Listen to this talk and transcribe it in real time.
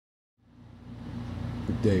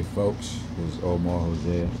Good day, folks. This is Omar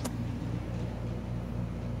Jose,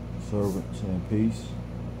 servant saying peace.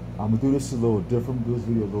 I'm gonna do this a little different. Do this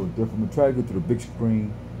video a little different. I'm gonna try to go to the big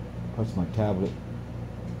screen, touch my tablet.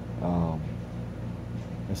 And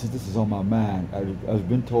since this is on my mind, I've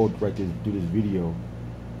been told to do this video,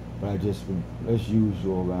 but I just been, as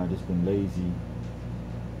usual, I just been lazy,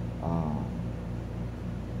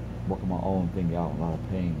 working my own thing out, a lot of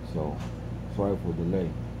pain. So sorry for the delay.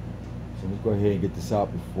 So let's go ahead and get this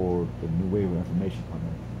out before the new wave of information comes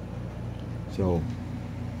in. So,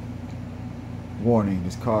 warning,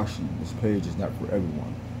 this caution, this page is not for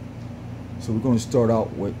everyone. So we're going to start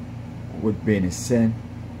out with what being a sin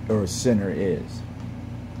or a sinner is.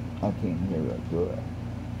 I can't hear that good.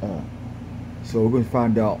 So we're going to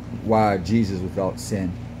find out why Jesus was without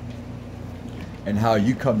sin, and how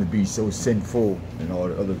you come to be so sinful, and all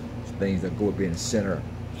the other things that go with being a sinner.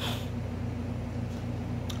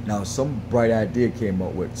 Now, some bright idea came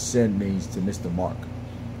up with sin means to miss the mark.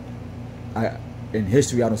 In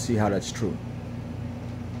history, I don't see how that's true.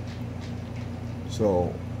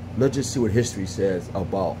 So let's just see what history says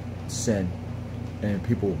about sin and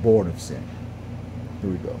people born of sin. Here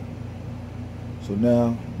we go. So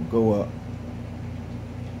now, go up.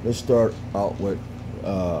 Let's start out with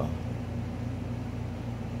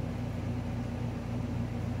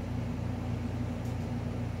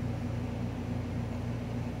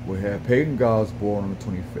we have pagan gods born on the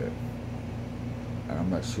 25th. And I'm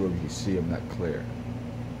not sure if you can see them that clear,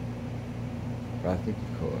 but I think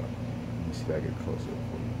you could. Let me see if I get closer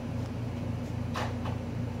for you.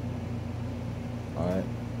 Alright.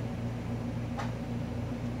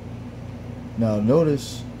 Now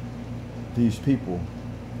notice these people,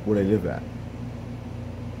 where they live at,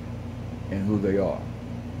 and who they are.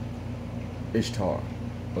 Ishtar,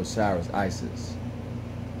 Osiris, Isis,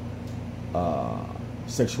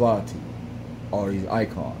 sexuality, all these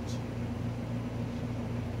icons.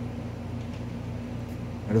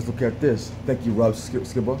 And let's look at this. Thank you, Rob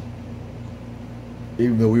Skipper.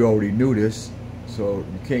 Even though we already knew this, so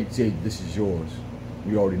you can't say this is yours.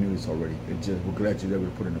 We already knew this already. It just, we're glad you're able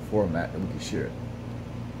to put it in a format that we can share it.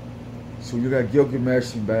 So you got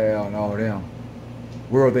Gilgamesh and Baal and all of them.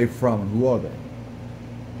 Where are they from and who are they?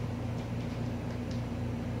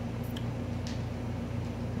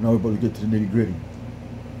 Now we're about to get to the nitty gritty.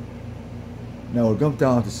 Now when it comes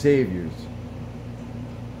down to saviors,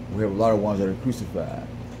 we have a lot of ones that are crucified.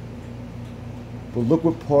 But look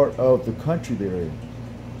what part of the country they're in.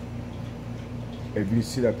 If you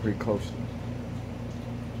see that pretty closely.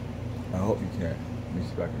 I hope you can. Let me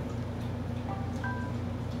see if I can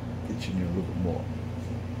get you in a little bit more.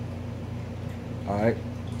 Alright.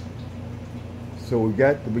 So we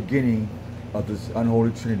got the beginning of this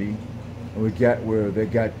unholy trinity, and we got where they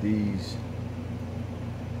got these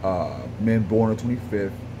men born on the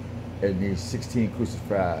 25th and these 16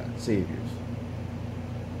 crucified saviors.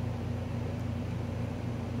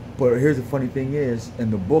 But here's the funny thing is,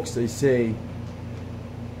 in the books they say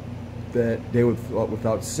that they were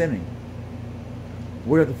without sinning.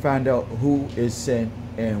 We have to find out who is sin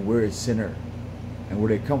and where is sinner and where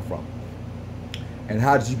they come from. And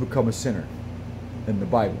how did you become a sinner in the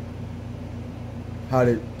Bible? How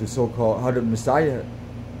did how the Messiah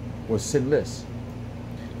was sinless?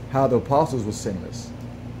 How the apostles were sinless?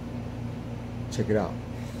 Check it out.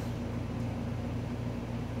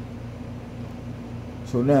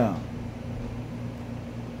 So now,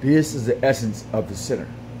 this is the essence of the sinner.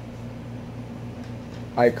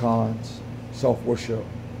 Icons, self-worship,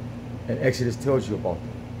 and Exodus tells you about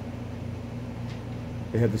them.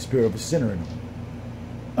 They have the spirit of a sinner in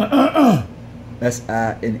them.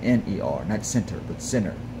 S-I-N-N-E-R, not center, but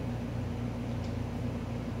sinner.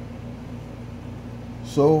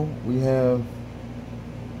 So we have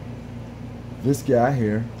this guy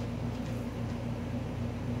here,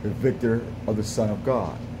 the victor of the Son of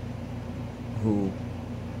God, who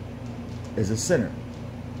is a sinner.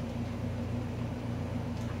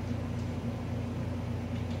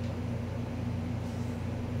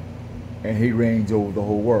 And he reigns over the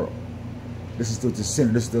whole world. This is the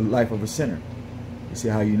sinner. This is the life of a sinner. You see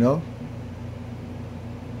how you know?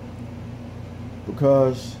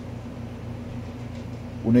 Because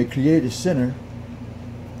when they created the sinner,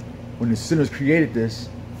 when the sinners created this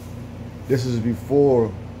was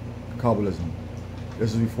before Kabbalism.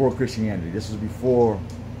 This was before Christianity. This was before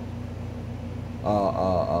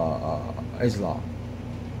Islam.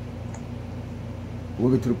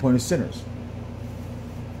 We'll get to the point of sinners.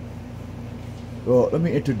 Well, let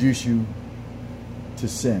me introduce you to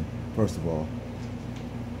sin, first of all.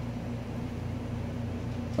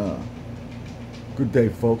 Good day,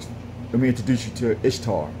 folks. Let me introduce you to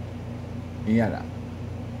Ishtar, Iana.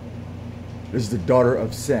 This is the daughter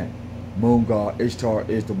of Sin. Moon god Ishtar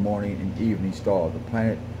is the morning and evening star. The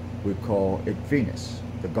planet we call it Venus,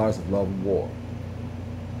 the goddess of love and war.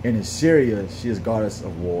 In Assyria, she is goddess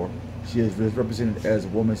of war. She is represented as a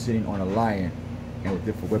woman sitting on a lion and with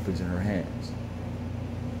different weapons in her hands.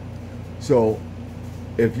 So,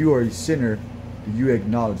 if you are a sinner, do you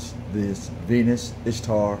acknowledge this Venus,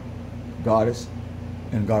 Ishtar, goddess,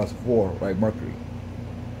 and goddess of war, like Mercury?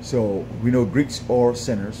 So, we know Greeks are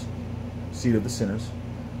sinners, seed of the sinners.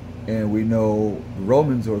 And we know the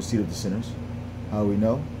Romans are the seed of the sinners. How we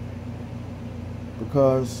know?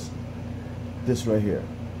 Because this right here.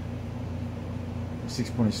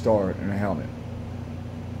 6-pointed star in a helmet.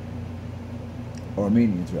 Or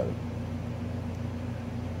Armenians, rather.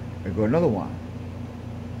 They go another one.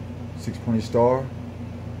 6-pointed star.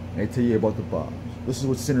 They tell you about the bombs. This is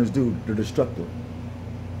what sinners do. They're destructive.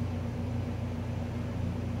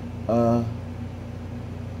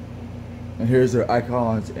 And here's their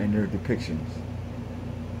icons and their depictions.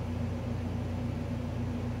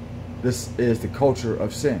 This is the culture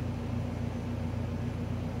of sin.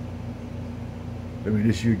 Let me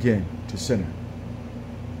introduce you again to sinner.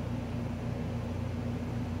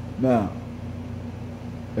 Now,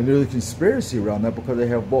 and there's a conspiracy around that because they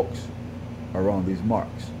have books around these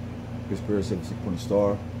marks. Conspiracy of the 6-pointed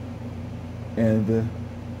star and the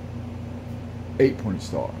 8-pointed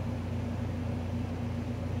star.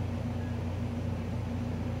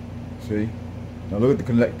 See? Now look at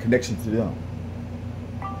the connection to them.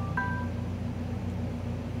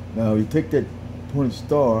 Now you take that pointed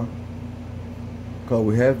star, because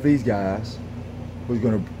we have these guys who's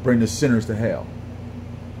going to bring the sinners to hell.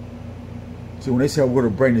 So when they say we're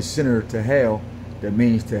going to bring the sinner to hell, that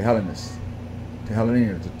means to Hellenists, to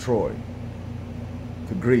Hellenina, to Troy,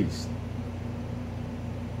 to Greece.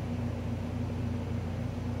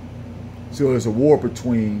 So there's a war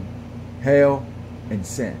between hell and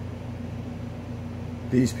sin.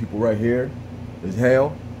 These people right here is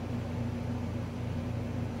hell.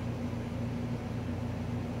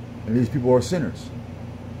 And these people are sinners.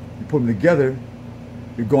 You put them together,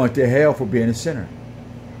 you're going to hell for being a sinner.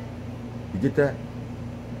 You get that?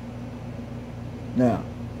 Now,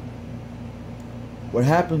 what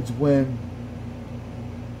happens when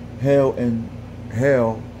hell and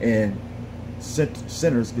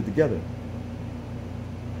sinners get together?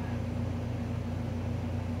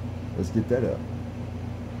 Let's get that up.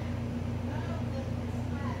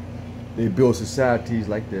 They build societies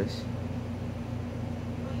like this.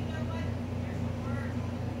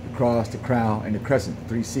 The cross, the crown, and the crescent, the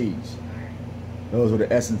 3 C's. Those are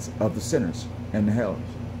the essence of the sinners and the hells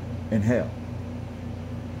in hell.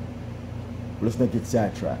 But let's not get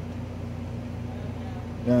sidetracked.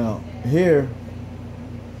 Now, here,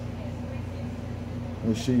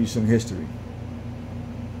 I'll show you some history.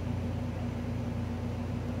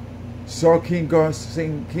 King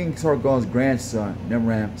Sargon's grandson,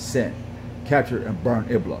 Nimram Sin, captured and burned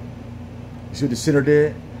Ibla. You see what the sinner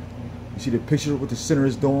did? You see the picture of what the sinner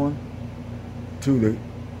is doing to the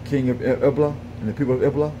king of Ibla and the people of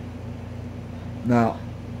Ibla? Now,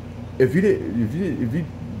 if you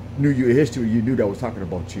knew your history, you knew that was talking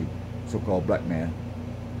about you, so-called black man.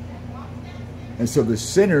 And so the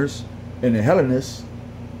sinners and the Hellenists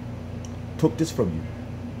took this from you.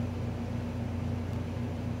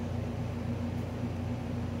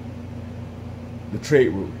 The trade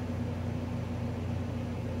route.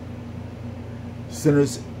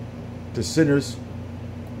 The sinners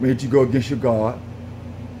made you go against your God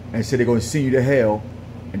and said they're going to send you to hell,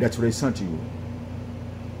 and that's what they sent you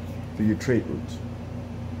through your trade routes.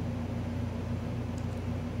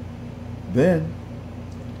 Then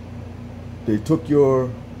they took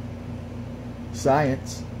your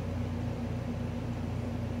science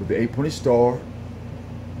with the 8-pointed star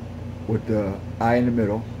with the eye in the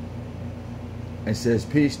middle and says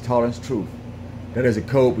peace, tolerance, truth. That is a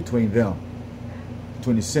code between them,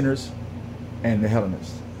 between the sinners and the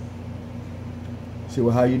Hellenists. See,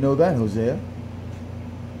 well, how you know that, Hosea?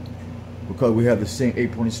 Because we have the same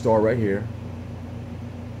 8-pointed star right here,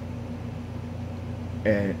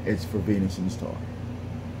 and it's for Venus and the star.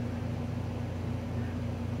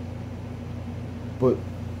 But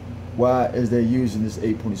why is they using this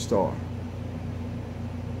 8-pointed star?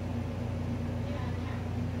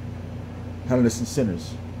 Hellenists and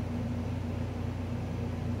sinners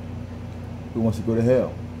who wants to go to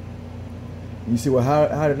hell. And you say, well,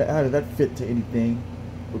 how did that fit to anything?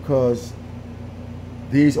 Because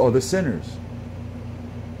these are the sinners.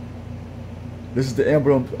 This is the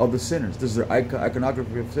emblem of the sinners. This is the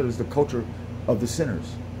iconography of sinners, the culture of the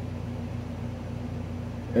sinners.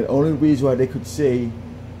 And the only reason why they could say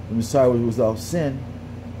the Messiah was without sin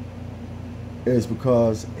is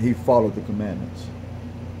because he followed the commandments.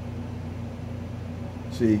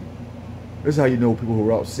 See, this is how you know people who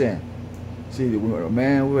are out sin. See, when a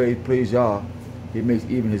man will please Yah, he makes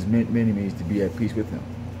even his enemies to be at peace with him.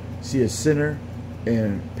 See, a sinner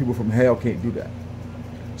and people from hell can't do that.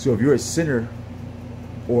 So if you're a sinner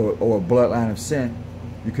or a bloodline of sin,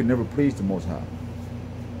 you can never please the Most High.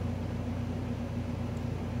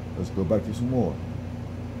 Let's go back to some more.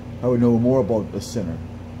 How we know more about a sinner?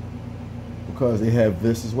 Because they have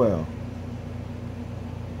this as well.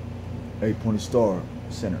 8-pointed star,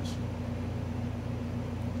 sinners.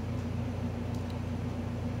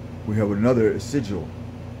 We have another sigil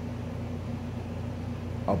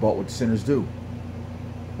about what sinners do.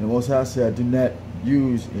 And the Most High said, do not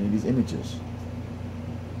use any of these images.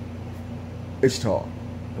 Ishtar,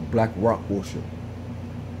 the black rock worship.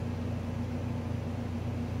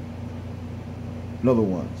 Another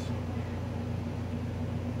ones.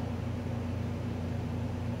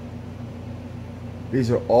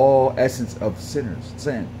 These are all essence of sinners.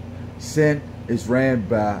 Sin. Sin is ran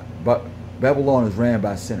by Babylon is ran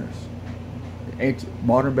by sinners. The ancient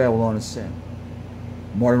modern Babylon is sin.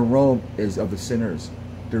 Modern Rome is of the sinners.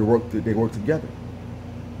 They work together.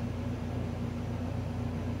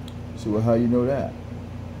 So how you know that?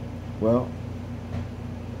 Well,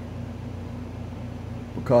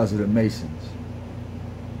 because of the Masons.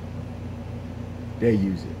 They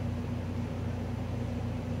use it.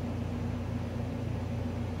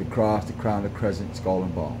 The cross, the crown, the crescent, skull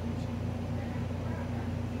and bones.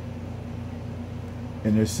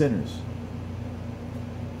 And they're sinners.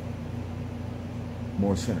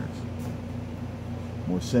 More sinners.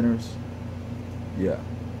 More sinners. Yeah.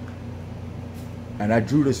 And I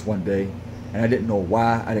drew this one day, and I didn't know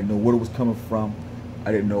why. I didn't know where it was coming from.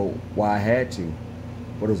 I didn't know why I had to.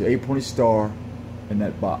 But it was an 8-pointed star in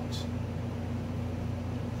that box.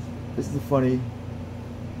 This is the funny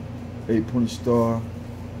 8-pointed star.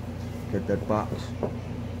 Get that box.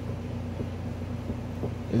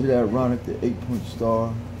 Isn't it ironic, the 8-point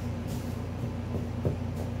star?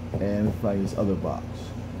 And we find this other box.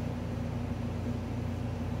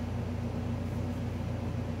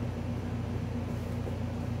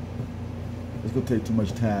 It's gonna take too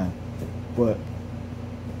much time, but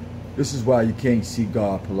this is why you can't see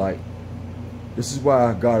God polite. This is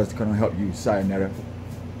why God is gonna help you, Sayonara.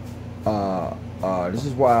 This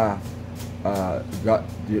is why God,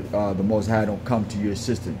 the Most High don't come to your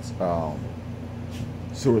assistance.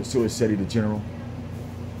 Surah Seti, the general.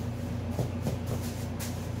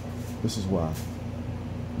 This is why.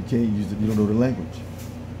 You can't use it, you don't know the language.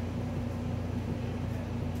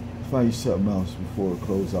 Let's find you something else before we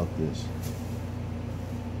close out this.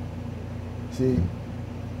 See?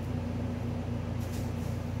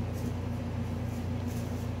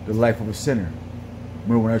 The life of a sinner.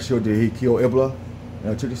 Remember when I showed you he killed Ibla?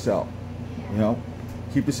 Now check this out. You know,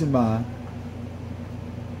 keep this in mind.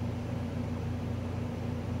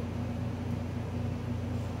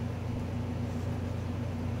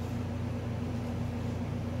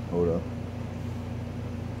 Hold up.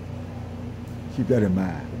 Keep that in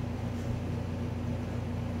mind.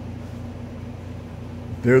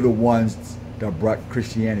 They're the ones that brought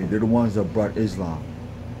Christianity. They're the ones that brought Islam.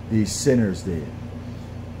 These sinners did.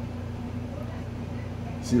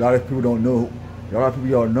 See, a lot of people don't know. A lot of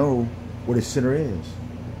people don't know what a sinner is.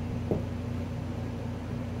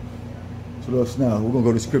 So let's now we're gonna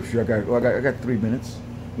go to scripture. I got 3 minutes,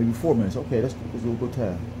 maybe 4 minutes. Okay, let's go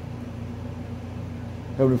time.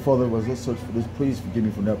 Heavenly Father, let's search for this. Please forgive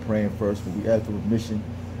me for not praying first, but we ask for permission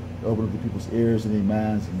to open up the people's ears and their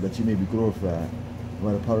minds, and that you may be glorified.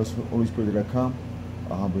 By the power of the Holy Spirit that I come,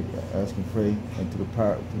 I humbly ask and pray, and to the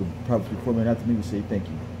prophets before me and after me, we say thank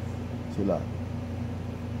you. Say loud.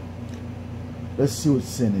 Let's see what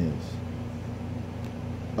sin is.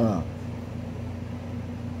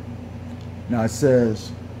 Now it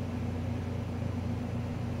says,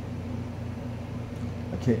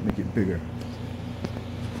 I can't make it bigger.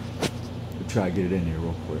 I'll try to get it in here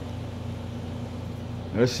real quick.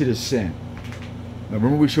 Now let's see the sin. Now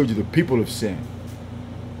remember we showed you the people of sin.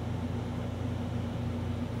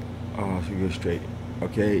 Oh, so we go straight.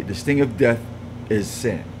 Okay, the sting of death is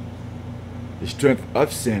sin. The strength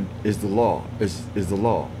of sin is the law. Is the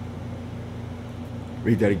law.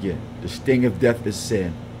 Read that again. The sting of death is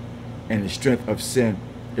sin, and the strength of sin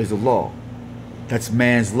is the law. That's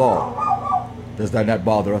man's law. Does that not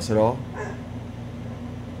bother us at all?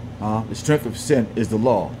 The strength of sin is the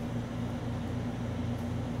law.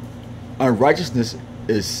 Unrighteousness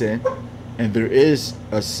is sin, and there is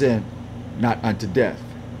a sin not unto death.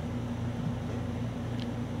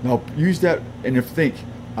 Now use that and think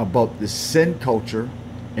about the sin culture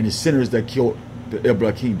and the sinners that killed the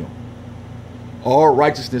Ibla kingdom. All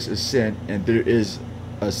righteousness is sin, and there is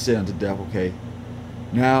a sin unto death. Okay.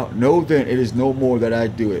 Now, know then it is no more that I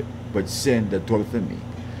do it, but sin that dwelleth in me.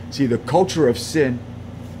 See, the culture of sin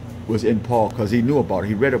was in Paul because he knew about it.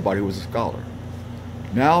 He read about it. He was a scholar.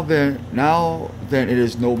 Now then it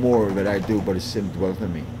is no more that I do, but a sin that dwelleth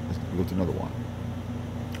in me. Let's go to another one.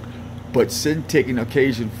 But sin taking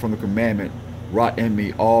occasion from the commandment wrought in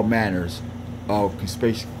me all manners of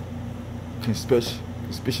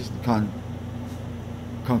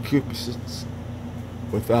concupiscence.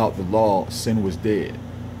 Without the law, sin was dead.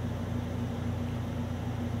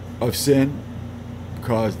 Of sin,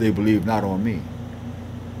 because they believed not on me.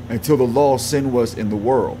 Until the law, sin was in the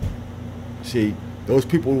world. See, those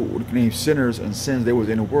people who were named sinners and sins, they was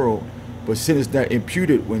in the world, but sin is not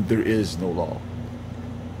imputed when there is no law.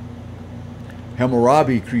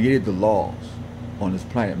 Hammurabi created the laws on this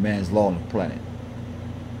planet, man's law on the planet.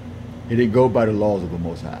 He didn't go by the laws of the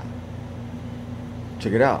Most High.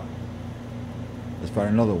 Check it out. Let's find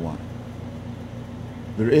another one.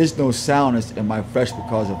 There is no soundness in my flesh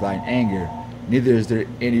because of thine anger, neither is there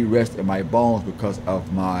any rest in my bones because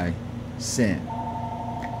of my sin.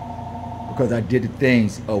 Because I did the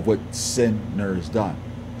things of what sinners done.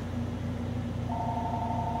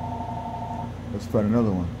 Let's find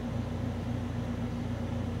another one.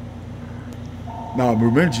 Now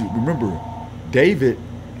remember, David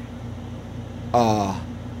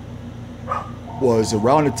was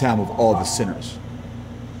around the time of all the sinners.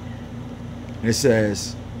 And it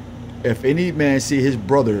says, if any man see his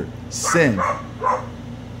brother sin,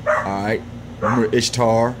 alright, remember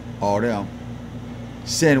Ishtar, all them,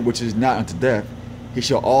 sin which is not unto death, he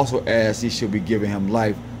shall also ask, he shall be given him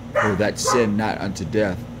life for that sin not unto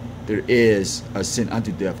death. There is a sin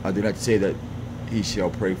unto death. I do not say that he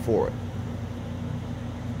shall pray for it.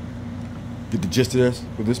 Get the gist of this?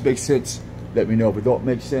 Will this make sense? Let me know. If it don't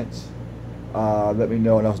make sense, let me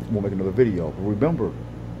know and we'll make another video. But remember,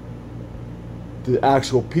 the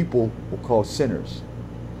actual people were called sinners,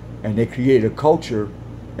 and they created a culture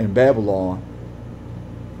in Babylon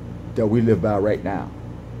that we live by right now,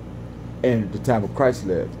 and the time of Christ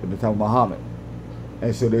lived, in the time of Muhammad.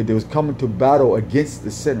 And so they was coming to battle against the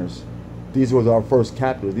sinners. These were our first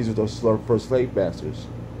captors. These were our first slave masters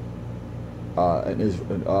in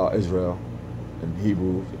Israel, and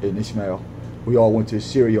Hebrew, and Ishmael. We all went to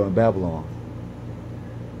Assyria and Babylon,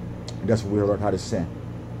 and that's where we learned how to sin.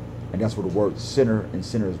 And that's where the word sinner and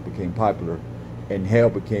sinners became popular, and hell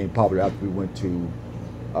became popular after we went to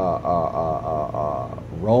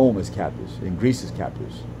Rome as captives and Greece as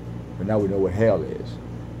captives. But now we know what hell is.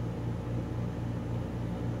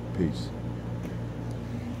 Peace.